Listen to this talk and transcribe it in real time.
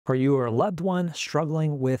Are you or a loved one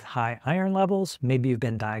struggling with high iron levels? Maybe you've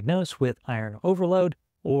been diagnosed with iron overload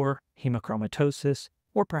or hemochromatosis,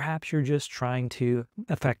 or perhaps you're just trying to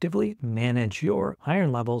effectively manage your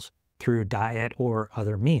iron levels through diet or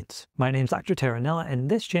other means. My name is Dr. Taranella, and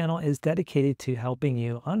this channel is dedicated to helping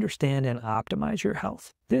you understand and optimize your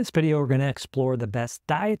health. This video, we're going to explore the best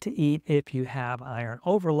diet to eat if you have iron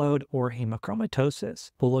overload or hemochromatosis.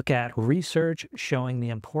 We'll look at research showing the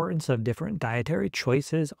importance of different dietary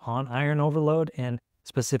choices on iron overload and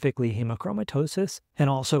specifically hemochromatosis, and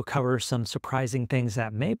also cover some surprising things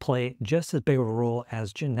that may play just as big of a role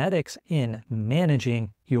as genetics in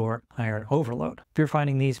managing your iron overload. If you're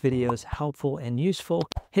finding these videos helpful and useful,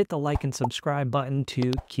 hit the like and subscribe button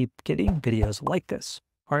to keep getting videos like this.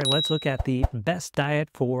 All right, let's look at the best diet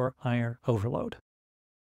for iron overload.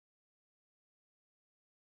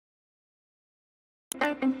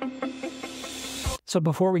 So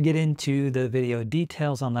before we get into the video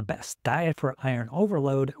details on the best diet for iron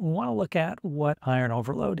overload, we want to look at what iron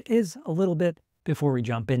overload is a little bit before we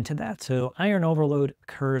jump into that. So iron overload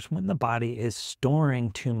occurs when the body is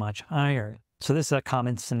storing too much iron. So this is a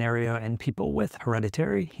common scenario in people with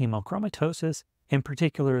hereditary hemochromatosis, in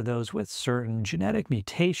particular those with certain genetic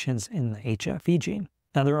mutations in the HFE gene.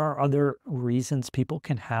 Now there are other reasons people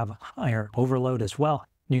can have iron overload as well.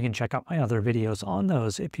 You can check out my other videos on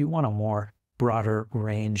those if you want a more broader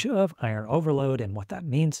range of iron overload and what that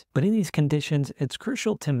means. But in these conditions, it's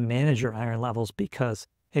crucial to manage your iron levels because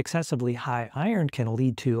excessively high iron can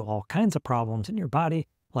lead to all kinds of problems in your body,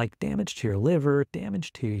 like damage to your liver,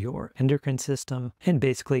 damage to your endocrine system, and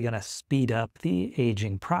basically going to speed up the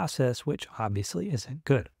aging process, which obviously isn't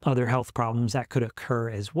good. Other health problems that could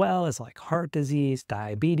occur as well as like heart disease,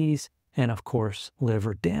 diabetes, and of course,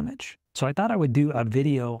 liver damage. So I thought I would do a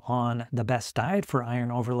video on the best diet for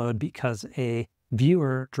iron overload because a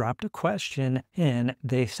viewer dropped a question and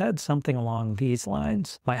they said something along these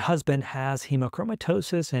lines. My husband has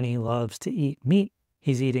hemochromatosis and he loves to eat meat.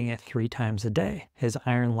 He's eating it 3 times a day. His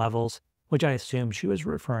iron levels, which I assume she was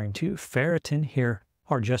referring to ferritin here,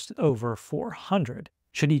 are just over 400.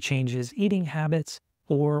 Should he change his eating habits,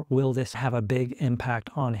 or will this have a big impact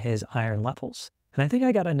on his iron levels? And I think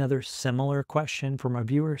I got another similar question from a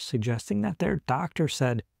viewer suggesting that their doctor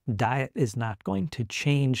said diet is not going to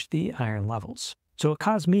change the iron levels. So it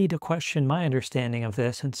caused me to question my understanding of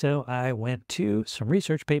this, and so I went to some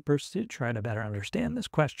research papers to try to better understand this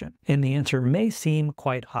question. And the answer may seem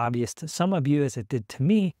quite obvious to some of you as it did to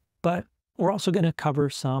me, but we're also going to cover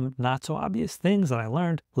some not so obvious things that I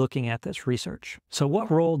learned looking at this research. So what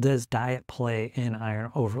role does diet play in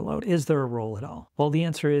iron overload? Is there a role at all? Well, the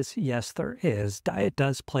answer is yes, there is. Diet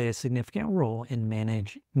does play a significant role in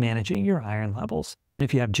managing your iron levels.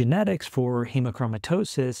 If you have genetics for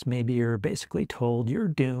hemochromatosis, maybe you're basically told you're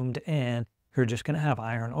doomed and you're just going to have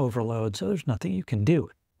iron overload, so there's nothing you can do.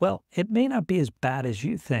 Well, it may not be as bad as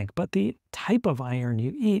you think, but the type of iron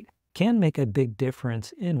you eat can make a big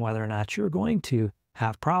difference in whether or not you're going to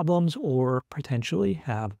have problems or potentially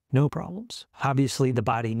have no problems. Obviously, the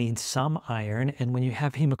body needs some iron, and when you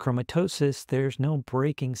have hemochromatosis, there's no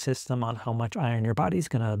braking system on how much iron your body's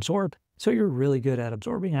going to absorb. So you're really good at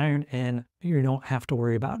absorbing iron, and you don't have to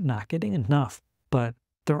worry about not getting enough. But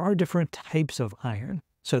there are different types of iron.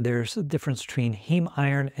 So there's a difference between heme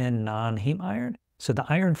iron and non-heme iron. So the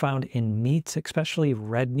iron found in meats, especially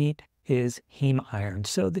red meat, is heme iron.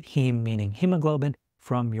 So the heme meaning hemoglobin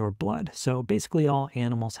from your blood. So basically all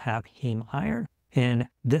animals have heme iron. And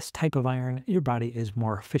this type of iron, your body is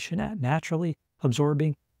more efficient at naturally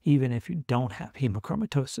absorbing, even if you don't have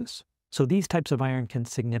hemochromatosis. So these types of iron can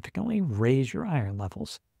significantly raise your iron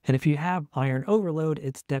levels. And if you have iron overload,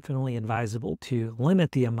 it's definitely advisable to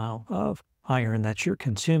limit the amount of iron that you're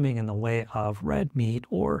consuming in the way of red meat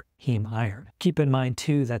or heme iron. Keep in mind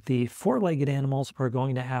too that the 4-legged animals are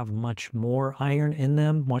going to have much more iron in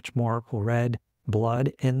them, much more red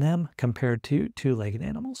blood in them compared to 2-legged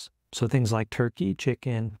animals. So things like turkey,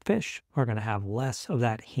 chicken, fish are going to have less of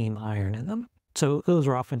that heme iron in them. So those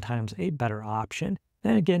are oftentimes a better option.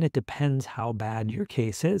 Then again, it depends how bad your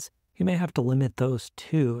case is. You may have to limit those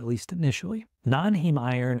too, at least initially. Non-heme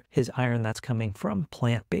iron is iron that's coming from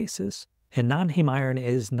plant bases. And non-heme iron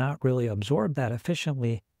is not really absorbed that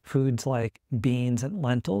efficiently. Foods like beans and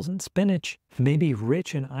lentils and spinach may be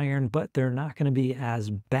rich in iron, but they're not going to be as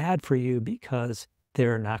bad for you because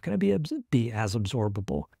they're not going to be as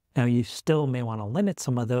absorbable. Now, you still may want to limit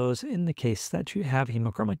some of those in the case that you have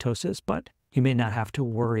hemochromatosis, but you may not have to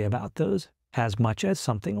worry about those as much as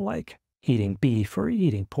something like eating beef or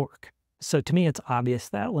eating pork. So to me, it's obvious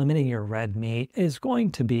that limiting your red meat is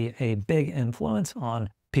going to be a big influence on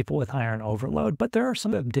people with iron overload, but there are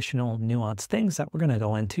some additional nuanced things that we're going to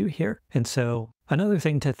go into here. And so another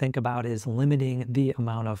thing to think about is limiting the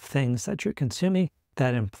amount of things that you're consuming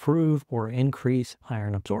that improve or increase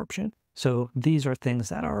iron absorption. So these are things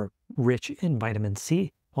that are rich in vitamin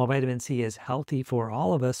C. While vitamin C is healthy for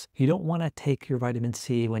all of us, you don't want to take your vitamin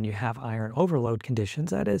C when you have iron overload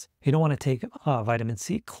conditions. That is, you don't want to take vitamin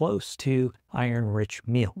C close to iron-rich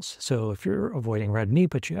meals. So if you're avoiding red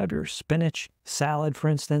meat, but you have your spinach salad, for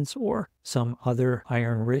instance, or some other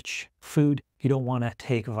iron-rich food, you don't want to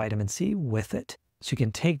take vitamin C with it. So you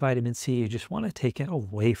can take vitamin C, you just want to take it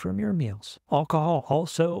away from your meals. Alcohol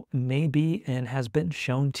also may be and has been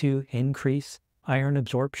shown to increase iron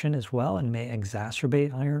absorption as well and may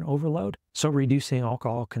exacerbate iron overload. So reducing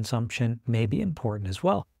alcohol consumption may be important as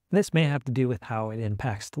well. This may have to do with how it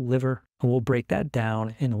impacts the liver, and we'll break that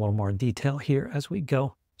down in a little more detail here as we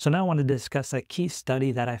go. So now I want to discuss a key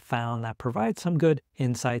study that I found that provides some good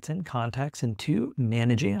insights and context into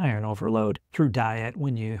managing iron overload through diet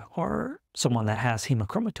when you are someone that has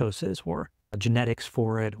hemochromatosis or genetics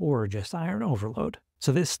for it or just iron overload.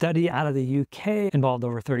 So this study out of the UK involved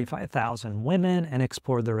over 35,000 women and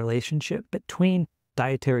explored the relationship between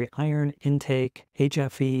dietary iron intake,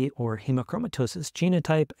 HFE or hemochromatosis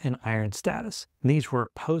genotype, and iron status. And these were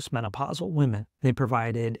postmenopausal women. They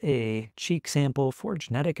provided a cheek sample for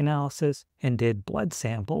genetic analysis and did blood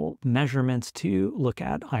sample measurements to look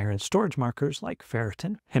at iron storage markers like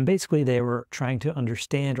ferritin. And basically they were trying to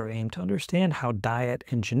understand or aim to understand how diet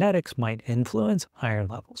and genetics might influence iron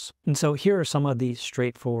levels. And so here are some of the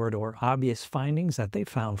straightforward or obvious findings that they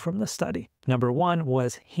found from the study. Number one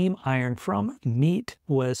was heme iron from meat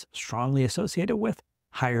was strongly associated with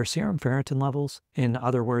higher serum ferritin levels. In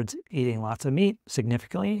other words, eating lots of meat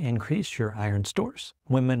significantly increased your iron stores.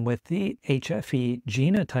 Women with the HFE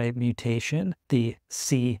genotype mutation, the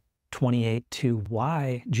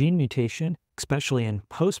C28-2Y gene mutation, especially in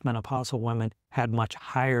postmenopausal women, had much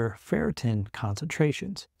higher ferritin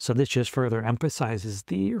concentrations. So this just further emphasizes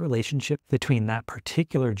the relationship between that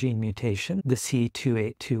particular gene mutation, the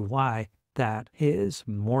C282Y, that is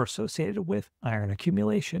more associated with iron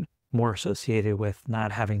accumulation, more associated with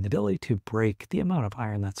not having the ability to break the amount of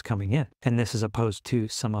iron that's coming in. And this is opposed to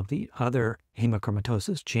some of the other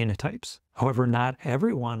hemochromatosis genotypes. However, not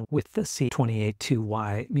everyone with the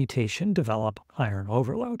C28-2Y mutation develop iron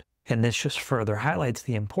overload. And this just further highlights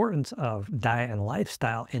the importance of diet and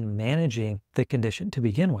lifestyle in managing the condition to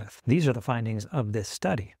begin with. These are the findings of this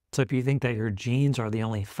study. So if you think that your genes are the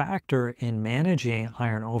only factor in managing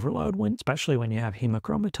iron overload, especially when you have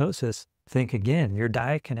hemochromatosis, think again. Your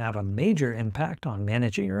diet can have a major impact on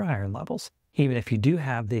managing your iron levels, even if you do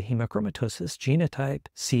have the hemochromatosis genotype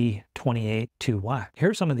C28-2Y. Here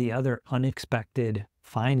are some of the other unexpected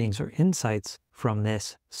findings or insights from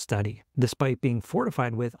this study. Despite being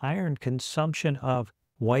fortified with iron, consumption of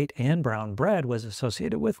white and brown bread was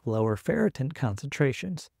associated with lower ferritin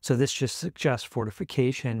concentrations. So this just suggests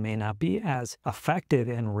fortification may not be as effective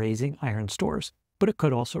in raising iron stores, but it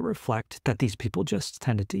could also reflect that these people just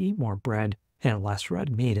tended to eat more bread and less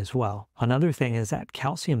red meat as well. Another thing is that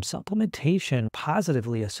calcium supplementation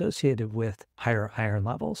positively associated with higher iron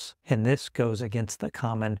levels. And this goes against the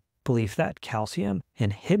common belief that calcium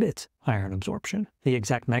inhibits iron absorption. The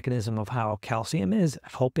exact mechanism of how calcium is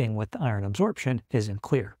helping with iron absorption isn't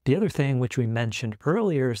clear. The other thing which we mentioned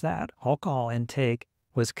earlier is that alcohol intake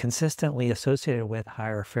was consistently associated with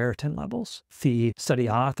higher ferritin levels. The study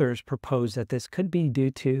authors proposed that this could be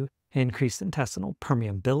due to increased intestinal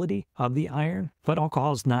permeability of the iron, but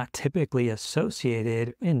alcohol is not typically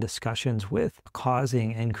associated in discussions with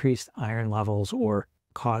causing increased iron levels or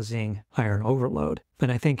causing iron overload. But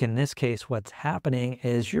I think in this case, what's happening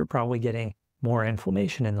is you're probably getting more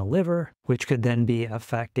inflammation in the liver, which could then be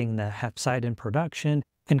affecting the hepcidin production,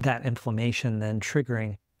 and that inflammation then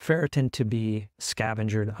triggering ferritin to be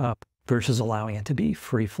scavengered up versus allowing it to be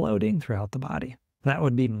free-floating throughout the body. That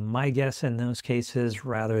would be my guess in those cases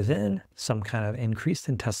rather than some kind of increased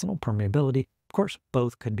intestinal permeability. Of course,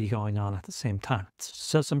 both could be going on at the same time.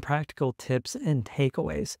 So some practical tips and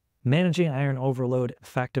takeaways. Managing iron overload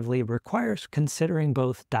effectively requires considering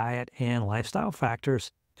both diet and lifestyle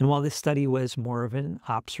factors. And while this study was more of an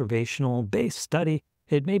observational-based study,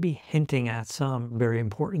 it may be hinting at some very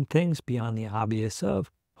important things beyond the obvious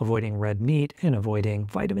of avoiding red meat and avoiding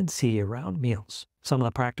vitamin C around meals. Some of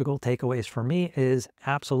the practical takeaways for me is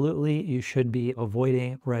absolutely you should be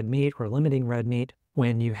avoiding red meat or limiting red meat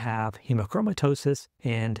when you have hemochromatosis,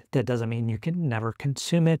 and that doesn't mean you can never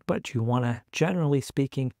consume it, but you want to, generally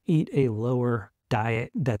speaking, eat a lower diet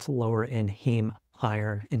that's lower in heme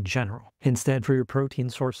iron in general. Instead, for your protein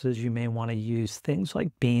sources, you may want to use things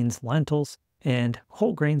like beans, lentils, And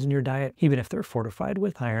whole grains in your diet, even if they're fortified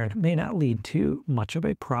with iron, may not lead to much of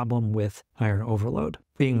a problem with iron overload.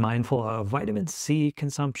 Being mindful of vitamin C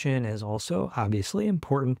consumption is also obviously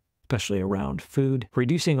important, especially around food.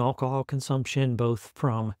 Reducing alcohol consumption, both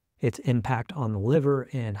from its impact on the liver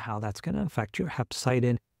and how that's going to affect your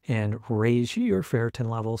hepcidin and raise your ferritin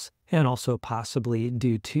levels, and also possibly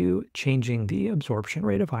due to changing the absorption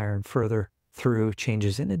rate of iron further through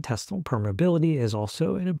changes in intestinal permeability, is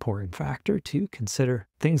also an important factor to consider.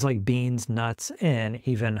 Things like beans, nuts, and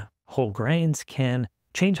even whole grains can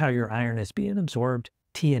change how your iron is being absorbed.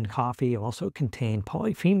 Tea and coffee also contain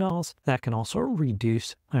polyphenols that can also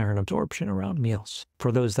reduce iron absorption around meals.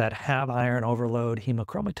 For those that have iron overload,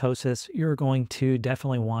 hemochromatosis, you're going to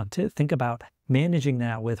definitely want to think about managing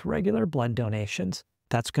that with regular blood donations.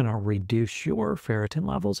 That's going to reduce your ferritin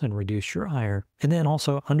levels and reduce your iron. And then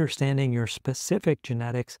also understanding your specific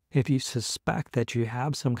genetics. If you suspect that you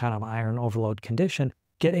have some kind of iron overload condition,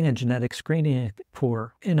 getting a genetic screening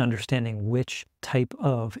for and understanding which type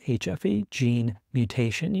of HFE gene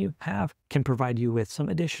mutation you have can provide you with some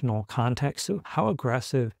additional context of how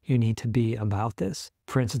aggressive you need to be about this.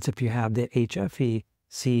 For instance, if you have the HFE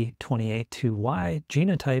C28-2Y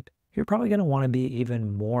genotype, you're probably going to want to be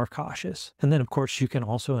even more cautious. And then, of course, you can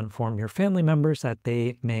also inform your family members that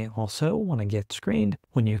they may also want to get screened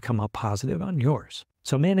when you come up positive on yours.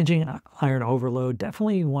 So managing iron overload,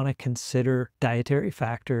 definitely want to consider dietary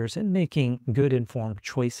factors and making good informed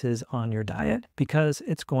choices on your diet, because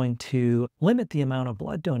it's going to limit the amount of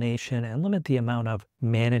blood donation and limit the amount of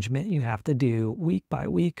management you have to do week by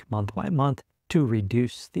week, month by month, to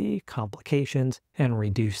reduce the complications and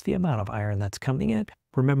reduce the amount of iron that's coming in.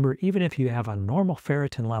 Remember, even if you have a normal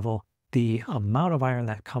ferritin level, the amount of iron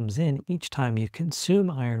that comes in each time you consume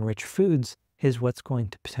iron-rich foods is what's going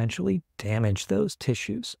to potentially damage those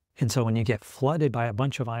tissues. And so when you get flooded by a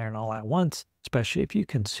bunch of iron all at once, especially if you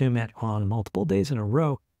consume it on multiple days in a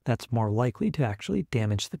row, that's more likely to actually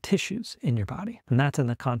damage the tissues in your body. And that's in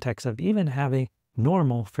the context of even having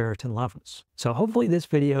normal ferritin levels. So hopefully this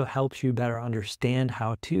video helps you better understand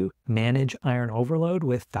how to manage iron overload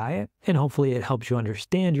with diet, and hopefully it helps you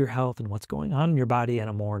understand your health and what's going on in your body in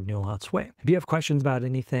a more nuanced way. If you have questions about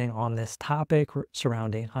anything on this topic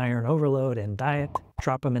surrounding iron overload and diet,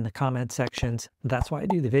 drop them in the comment sections. That's why I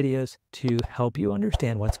do the videos, to help you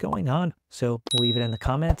understand what's going on. So leave it in the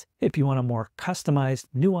comments. If you want a more customized,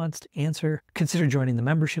 nuanced answer, consider joining the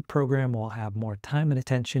membership program. We'll have more time and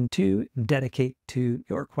attention to dedicate to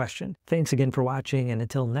your question. Thanks again for watching, and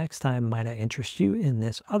until next time, might I interest you in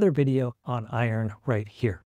this other video on iron right here.